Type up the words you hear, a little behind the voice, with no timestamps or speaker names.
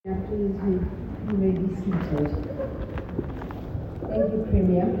Please, you may be seated. Thank you,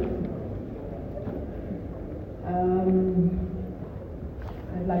 Premier.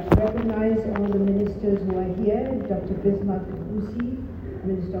 I'd like to recognize all the ministers who are here. Dr. Bismarck Usi,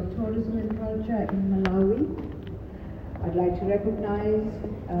 Minister of Tourism and Culture in Malawi. I'd like to recognize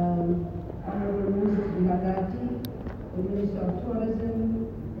Honorable Moses Bihagati, the Minister of Tourism,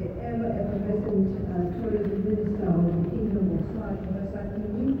 the ever-effervescent Tourism Minister of the Kingdom of Swatini.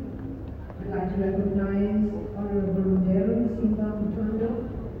 I'd like to recognize Honorable Mudero Simba Mutondo,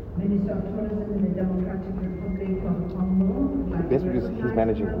 Minister of Tourism in the Democratic Republic of Congo. He's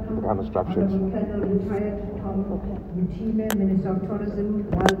managing the kind of structures. Honorable Colonel Retired Tom Mutime, Minister of Tourism,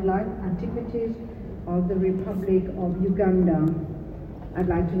 Wildlife, Antiquities of the Republic of Uganda. I'd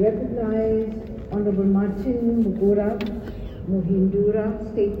like to recognize Honorable Martin Mugura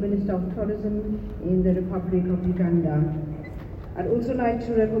Muhindura, State Minister of Tourism in the Republic of Uganda. I'd also like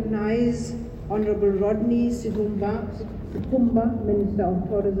to recognize Honorable Rodney Sikumba, Minister of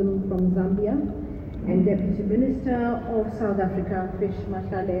Tourism from Zambia, and Deputy Minister of South Africa, Fish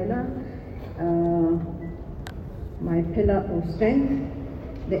Mashalela, my pillar of strength,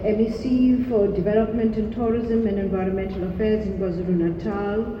 the MEC for Development and Tourism and Environmental Affairs in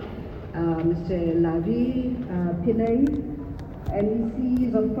KwaZulu-Natal, Mr. Lavi Pillay,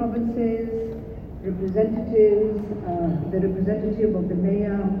 MECs of provinces, representatives, the representative of the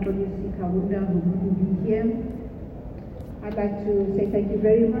Mayor, Polisi Kaunda, who will be here. I'd like to say thank you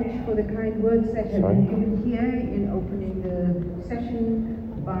very much for the kind words that have been given here in opening the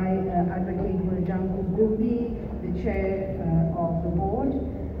session by Advocate Murajanku Gumbi, the Chair of the Board,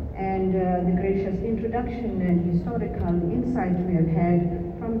 and the gracious introduction and historical insight we have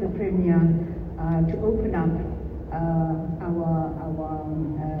had from the Premier to open up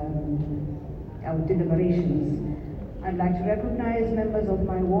our deliberations. I'd like to recognize members of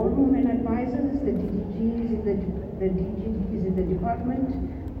my war room and advisors, the DGs in the department,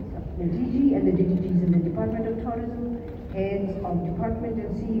 the DG and the DGs in the Department of Tourism, heads of department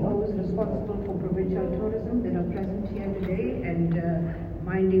and CEOs responsible for provincial tourism that are present here today and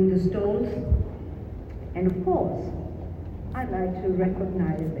minding the stalls. And of course, I'd like to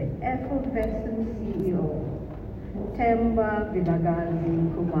recognize the effervescent CEO, Temba Vilagazi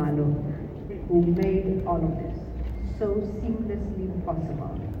Kumalo, who made all of this so seamlessly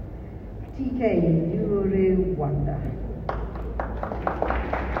possible. TK Yure Wanda.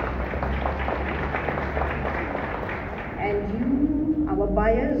 And you, our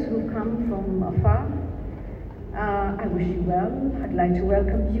buyers who come from afar, I wish you well. I'd like to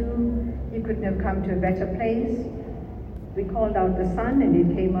welcome you. You couldn't have come to a better place. We called out the sun and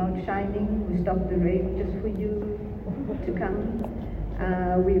it came out shining. We stopped the rain just for you to come.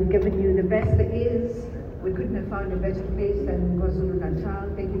 We've given you the best there is. We couldn't have found a better place than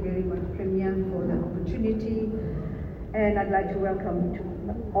KwaZulu-Natal. Thank you very much, Premier, for the opportunity. And I'd like to welcome to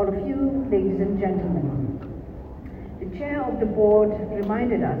all of you, ladies and gentlemen. The Chair of the Board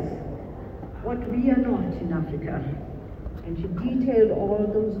reminded us what we are not in Africa. And she detailed all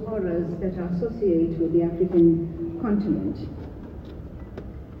those horrors that are associated with the African continent.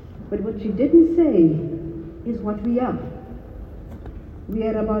 But what she didn't say is what we are. We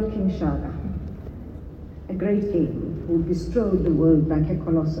are about King Shaka, a great king who bestrode the world like a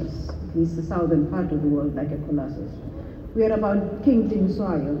colossus, at least the southern part of the world like a colossus. We are about King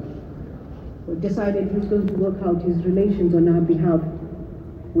Tinswayo, who decided he was going to work out his relations on our behalf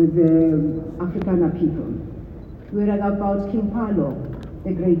with the Afrikaner people. We are about King Palo,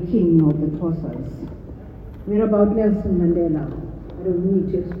 the great king of the Xhosas. We are about Nelson Mandela. I don't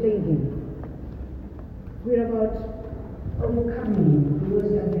need to explain him. We are about overcoming the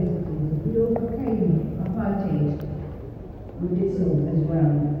worst adversities. We overcame apartheid. We did so as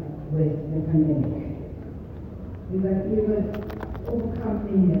well with the pandemic. We were overcome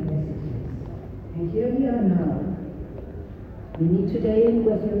many adversities. And here we are now. We meet today in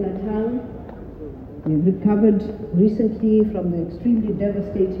KwaZulu-Natal. We've recovered recently from the extremely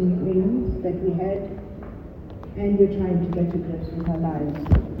devastating rains that we had, and we're trying to get to grips with our lives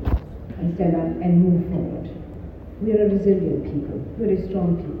and move forward. We're a resilient people. We're a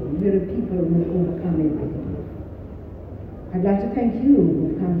strong people. We're a people who will overcome everything. I'd like to thank you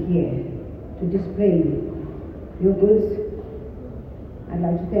who've come here to display your goods. I'd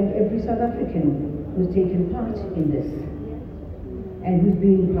like to thank every South African who's taken part in this and who's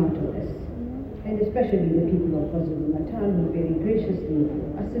been part of this. And especially the people of KwaZulu-Natal who very graciously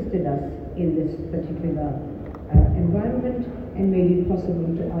assisted us in this particular environment and made it possible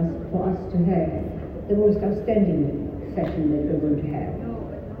for us to have the most outstanding session that we're going to have.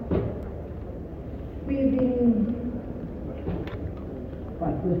 We've been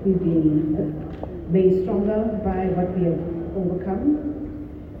but we've been made stronger by what we have overcome.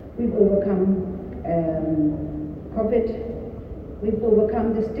 We've overcome COVID. We've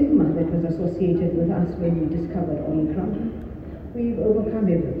overcome the stigma that was associated with us when we discovered Omicron. We've overcome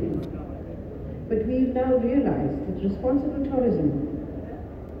everything. But we've now realized that responsible tourism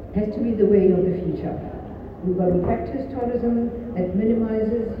has to be the way of the future. We've got to practice tourism that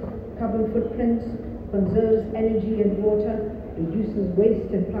minimizes carbon footprints, conserves energy and water, reduces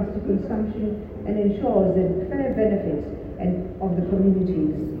waste and plastic consumption, and ensures that fair benefits of the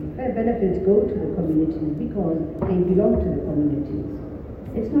communities, fair benefits go to the communities because they belong to the communities.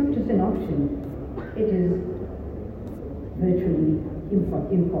 It's not just an option, it is virtually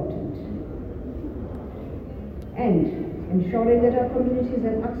important. And ensuring that our communities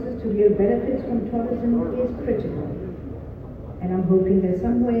have access to real benefits from tourism is critical. And I'm hoping that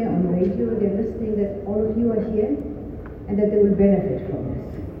somewhere on the radio they're listening, that all of you are here and that they will benefit from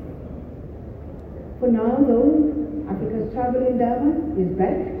this. For now though, Africa's Travel Indaba is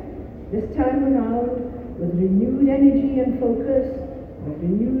back, this time around with renewed energy and focus, with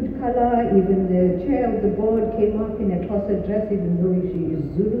renewed color. Even the chair of the board came up in a closet dress, even though she is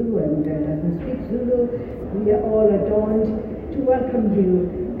Zulu and doesn't speak Zulu. We are all adorned to welcome you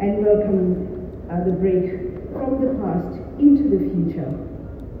and welcome the break from the past into the future.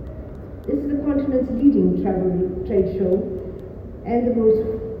 This is the continent's leading travel trade show and the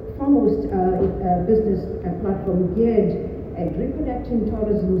foremost business platform geared at reconnecting the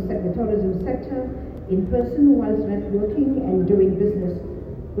tourism sector in person whilst networking and doing business,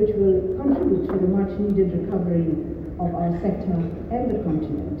 which will contribute to the much needed recovery of our sector and the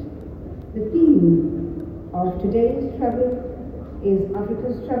continent. The theme of today's travel is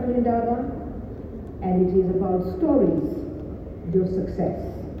Africa's Travel Indaba, and it is about stories, your success.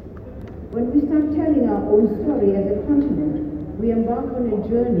 When we start telling our own story as a continent, we embark on a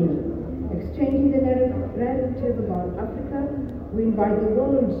journey, exchanging the narrative about Africa. We invite the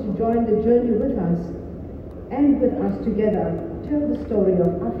world to join the journey with us, and with us together, tell the story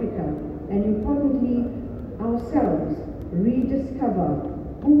of Africa, and importantly, ourselves, rediscover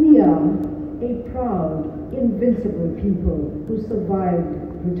who we are, a proud, invincible people who survived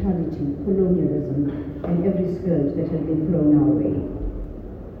brutality, colonialism, and every scourge that has been thrown our way.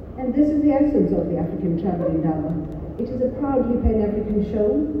 And this is the essence of the African Travel Indaba. It is a proudly Pan-African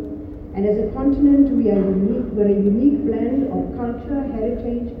show, and as a continent we're a unique blend of culture,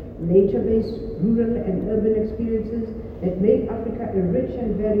 heritage, nature-based rural and urban experiences that make Africa a rich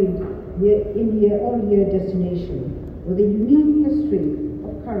and varied all-year destination with a unique history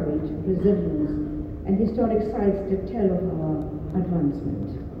of courage, resilience, and historic sites that tell of our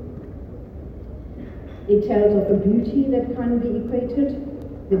advancement. It tells of the beauty that can't be equated,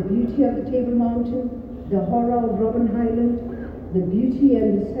 the beauty of the Table Mountain, the horror of Robben Island, the beauty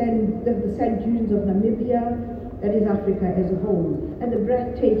and the sand dunes of Namibia, that is Africa as a whole, and the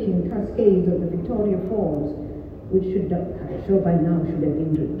breathtaking cascades of the Victoria Falls, which I'm sure by now should have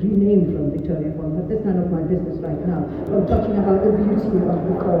been renamed from Victoria Falls, but that's none of my business right now. I'm talking about the beauty of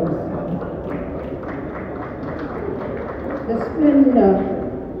the falls. The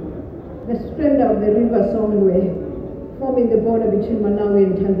splendor of the river Songwe, forming the border between Malawi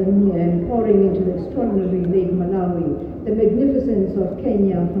and Tanzania and pouring into the extraordinary Lake Malawi, the magnificence of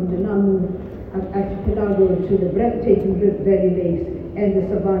Kenya from the Lamu archipelago to the breathtaking Rift Valley lakes and the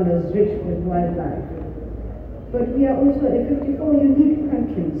savannas rich with wildlife. But we are also 54 unique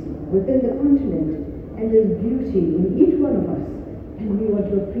countries within the continent, and there's beauty in each one of us, and we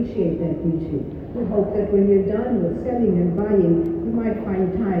want to appreciate that beauty. We hope that when you're done with selling and buying, you might find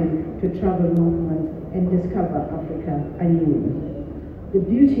time to travel northwards and discover Africa anew. The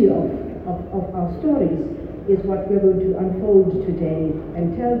beauty of our stories is what we're going to unfold today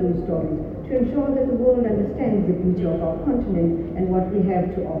and tell those stories to ensure that the world understands the beauty of our continent and what we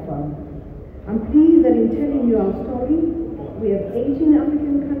have to offer. I'm pleased that in telling you our story, we have 18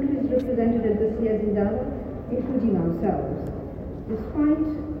 African countries represented at this year's Indaba, including ourselves. Despite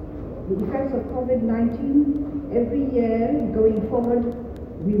the effects of COVID-19, every year going forward,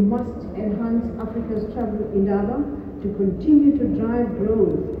 we must enhance Africa's Travel Indaba to continue to drive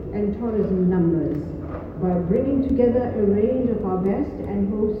growth and tourism numbers by bringing together a range of our best and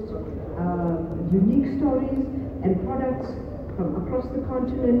most unique stories and products from across the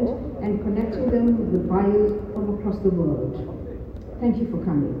continent and connecting them with buyers from across the world. Thank you for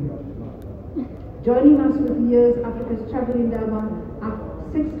coming. Joining us with the year's Africa's Travel Indaba are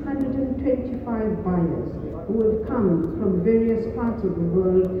 625 buyers who have come from various parts of the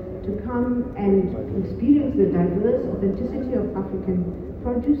world to come and experience the diverse authenticity of African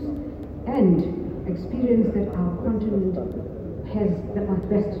produce and experience that our continent has the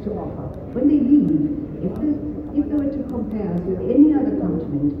best to offer. When they leave, if they were to compare us with any other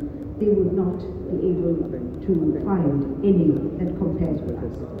continent, they would not be able to find any that compares with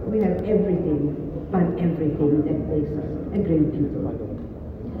us. We have everything, but everything that makes us a great people.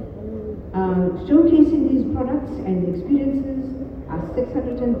 Showcasing these products and experiences are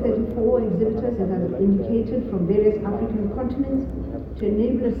 634 exhibitors, as I've indicated, from various African continents to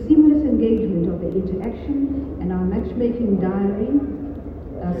enable a seamless engagement of the interaction, and our matchmaking diary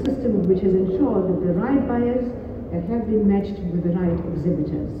system, which has ensured that the right buyers that have been matched with the right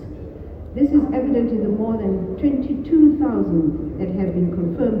exhibitors. This is evident in the more than 22,000 that have been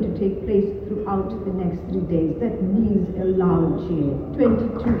confirmed to take place throughout the next 3 days. That means a loud cheer.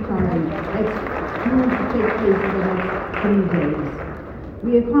 22,000 that's due to take place in the next 3 days.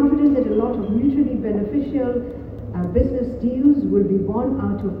 We are confident that a lot of mutually beneficial business deals will be born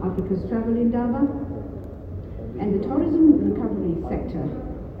out of Africa's travel Indaba, and the tourism recovery sector,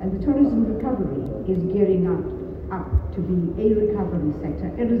 and the tourism recovery is gearing up to be a recovery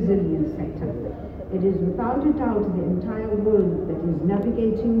sector, a resilient sector. It is without a doubt the entire world that is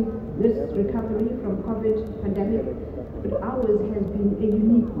navigating this recovery from COVID pandemic, but ours has been a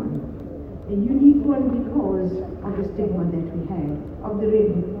unique one. A unique one because of the stigma that we had, of the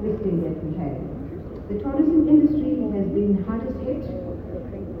red listing that we had. The tourism industry has been hardest hit,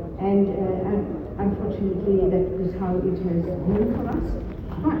 and unfortunately that is how it has been for us.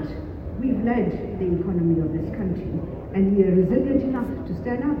 But we've led the economy of this country, and we are resilient enough to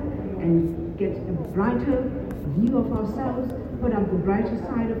stand up and get a brighter view of ourselves, put up the brighter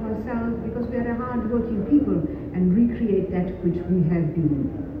side of ourselves, because we are a hard-working people, and recreate that which we have been.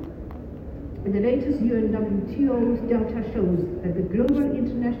 The latest UNWTO's data shows that the global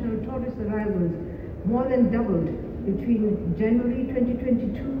international tourist arrivals more than doubled between January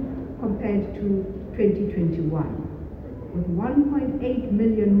 2022 compared to 2021. With 1.8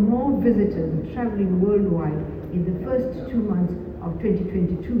 million more visitors traveling worldwide in the first 2 months of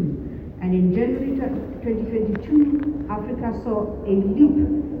 2022. And in January 2022, Africa saw a leap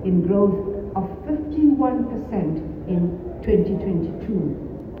in growth of 51% in 2022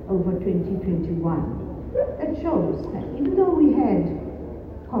 over 2021. That shows that even though we had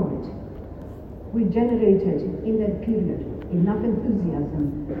COVID, we generated in that period enough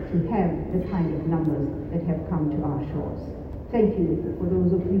enthusiasm to have the kind of numbers that have come to our shores. Thank you for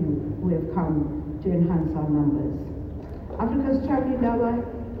those of you who have come to enhance our numbers. Africa's Travel Indaba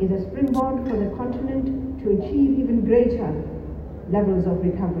is a springboard for the continent to achieve even greater levels of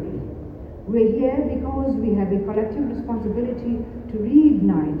recovery. We're here because we have a collective responsibility to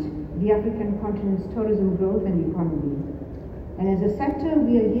reignite the African continent's tourism growth and economy. And as a sector,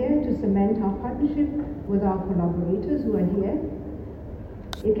 we are here to cement our partnership with our collaborators who are here.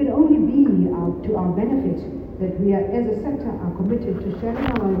 It can only be to our benefit that we are, as a sector, are committed to sharing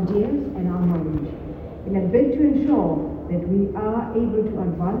our ideas and our knowledge in a bid to ensure that we are able to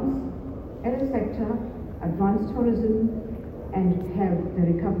advance, as a sector, advance tourism and have the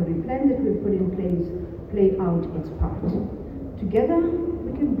recovery plan that we've put in place play out its part. Together,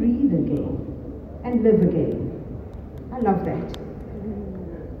 we can breathe again and live again. I love that.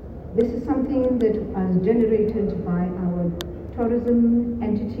 This is something that was generated by our tourism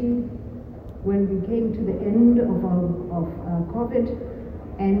entity when we came to the end of COVID,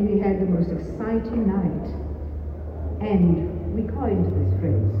 and we had the most exciting night. And we coined this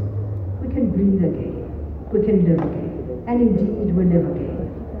phrase, we can breathe again, we can live again, and indeed we live again.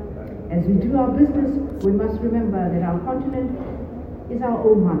 As we do our business, we must remember that our continent is our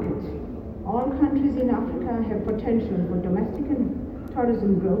own market. All countries in Africa have potential for domestic and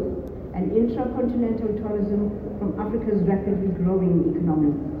tourism growth and intra-continental tourism from Africa's rapidly growing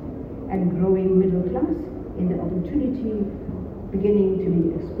economy and growing middle class in the opportunity beginning to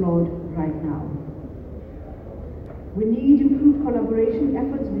be explored right now. We need improved collaboration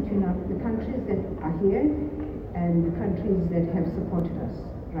efforts between the countries that are here and the countries that have supported us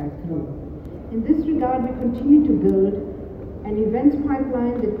right through. In this regard, we continue to build an events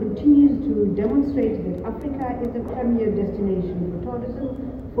pipeline that continues to demonstrate that Africa is a premier destination for tourism,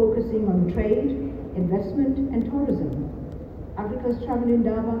 focusing on trade, investment, and tourism. Africa's Travel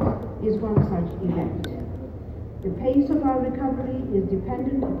Indaba is one such event. The pace of our recovery is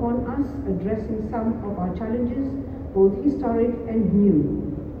dependent upon us addressing some of our challenges, both historic and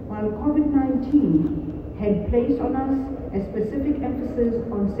new. While COVID-19 had placed on us a specific emphasis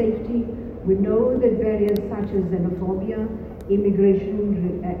on safety, we know that barriers such as xenophobia,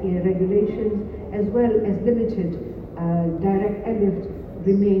 immigration regulations, as well as limited direct airlift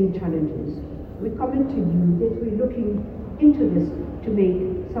remain challenges. We commit to you that we're looking into this to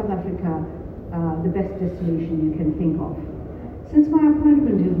make South Africa the best destination you can think of. Since my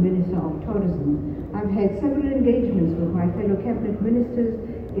appointment as Minister of Tourism, I've had several engagements with my fellow cabinet ministers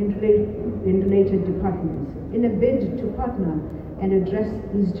in related departments in a bid to partner and address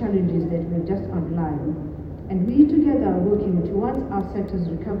these challenges that we've just outlined. And we together are working towards our sector's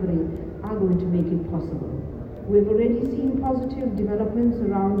recovery are going to make it possible. We've already seen positive developments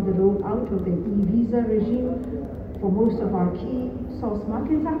around the rollout of the e-visa regime for most of our key source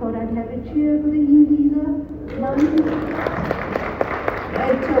markets. I thought I'd have a cheer for the e-visa.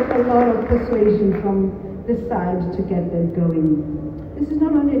 It took a lot of persuasion from this side to get that going. This is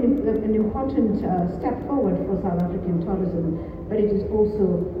not only an important step forward for South African tourism, but it is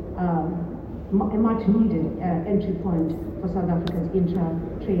also a much needed entry point for South Africa's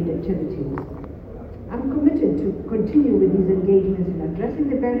intra-trade activities. I'm committed to continue with these engagements in addressing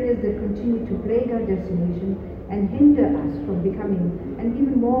the barriers that continue to plague our destination and hinder us from becoming an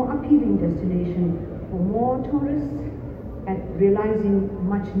even more appealing destination for more tourists and realizing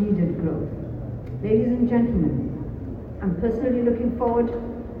much needed growth. Ladies and gentlemen, I'm personally looking forward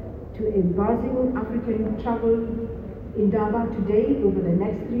to a buzzing African travel Indaba today over the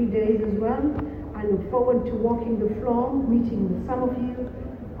next 3 days as well. I look forward to walking the floor, meeting with some of you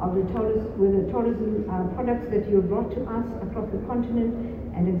of the tourism products that you have brought to us across the continent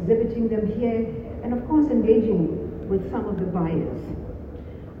and exhibiting them here, and of course engaging with some of the buyers.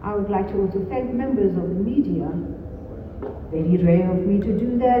 I would like to also thank members of the media. Very rare of me to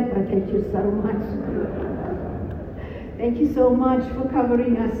do that, but thank you so much. Thank you so much for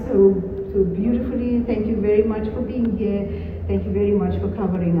covering us so beautifully. Thank you very much for being here. Thank you very much for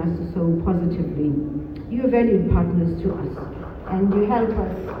covering us so positively. You are valued partners to us, and you help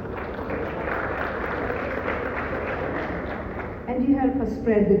us. And you help us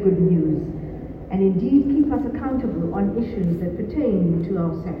spread the good news, and indeed keep us accountable on issues that pertain to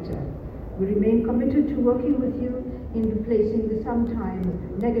our sector. We remain committed to working with you in replacing the sometimes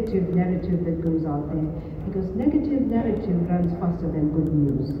negative narrative that goes out there, because negative narrative runs faster than good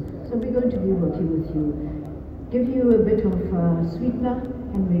news. So we're going to be working with you, give you a bit of sweetener,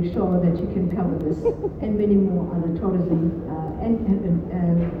 and make sure that you can cover this and many more other tourism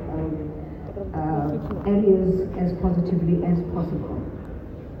areas as positively as possible.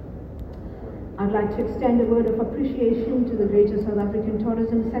 I'd like to extend a word of appreciation to the greater South African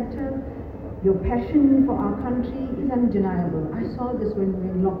tourism sector. Your passion for our country is undeniable. I saw this when we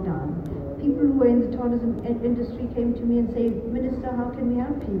were in lockdown. People who were in the tourism industry came to me and said, Minister, how can we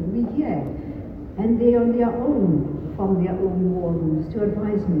help you? We're here. And they on their own, from their own war rooms to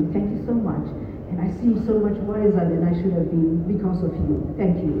advise me. Thank you so much. And I seem so much wiser than I should have been because of you.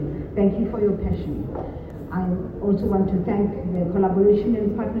 Thank you. Thank you for your passion. I also want to thank the collaboration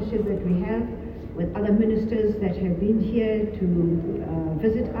and partnership that we have with other ministers that have been here to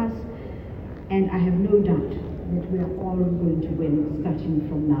visit us. And I have no doubt that we are all going to win starting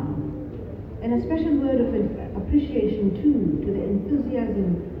from now. And a special word of appreciation too to the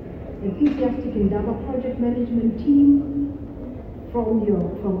enthusiastic Indaba project management team from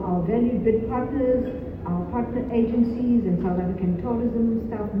our valued bid partners, our partner agencies and South African tourism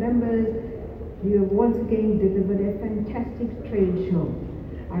staff members. You have once again delivered a fantastic trade show.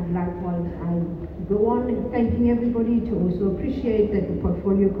 I'd like, while I go on thanking everybody, to also appreciate that the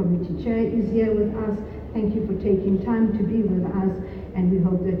Portfolio Committee Chair is here with us. Thank you for taking time to be with us, and we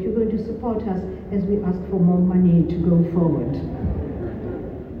hope that you're going to support us as we ask for more money to go forward.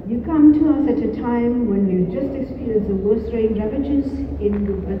 You come to us at a time when we've just experienced the worst rain ravages in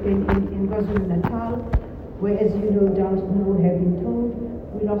KwaZulu-Natal, where, as you no doubt know, have been told,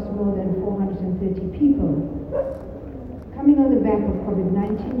 we lost more than 430 people. Coming on the back of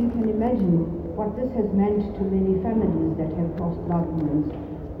COVID-19, you can imagine what this has meant to many families that have lost loved ones.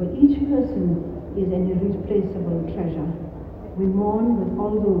 But each person is an irreplaceable treasure. We mourn with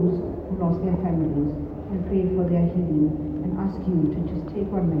all those who lost their families and pray for their healing, and ask you to just take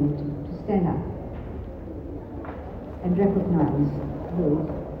 1 minute to stand up and recognize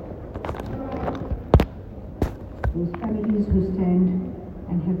those families who stand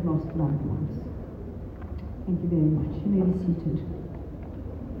and have lost loved ones. Thank you very much. You may be seated.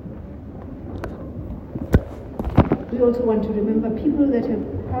 We also want to remember people that have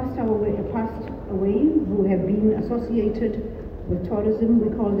passed away who have been associated with tourism. We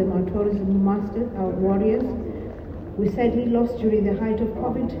call them our tourism warriors. We sadly lost during the height of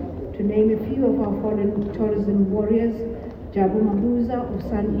COVID, to name a few of our foreign tourism warriors: Jabu Mabuza of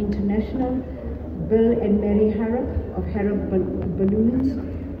Sun International, Bill and Mary Harrop of Harrop Balloons,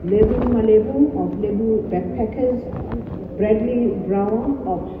 Lebu Malebu of Lebu Backpackers, Bradley Brown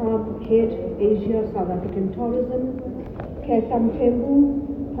of Hub Head Asia South African Tourism, Ketham Tembu,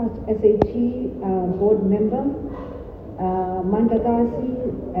 past SAT board member, Mandagasi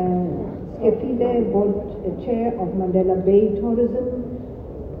Skefile, board chair of Mandela Bay Tourism,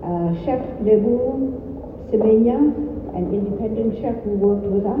 Chef Lebu Semenya, an independent chef who worked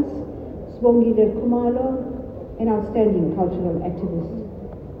with us, Swongile Kumalo, an outstanding cultural activist,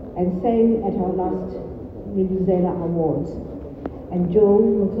 and sang at our last Lindizela Awards, and Joe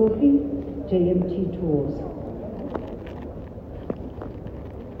Mutsofi, JMT Tours.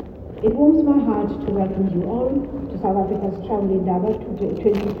 It warms my heart to welcome you all to South Africa's Travel Indaba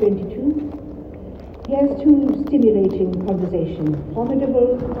 2022. Here's to stimulating conversation,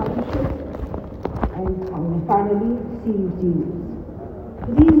 formidable partnership, and finally, serious deals.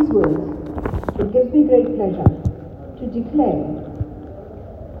 With these words, it gives me great pleasure to declare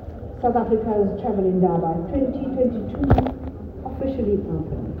South Africa's Travel Indaba 2022 officially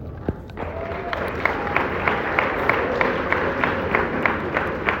open.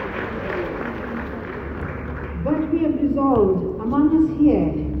 But we have resolved among us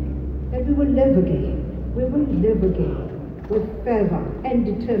here that we will live again. We will live again with fervor and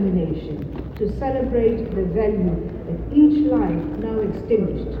determination to celebrate the value that each life now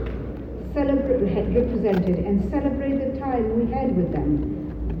extinguished had represented, and celebrate the time we had with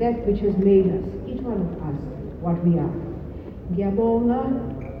them, that which has made us, each one of us, what we are. Ngiyabonga,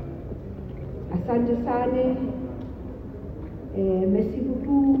 asante sane, merci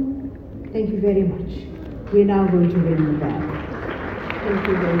beaucoup, thank you very much. We're now going to ring the bell. Thank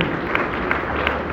you very much.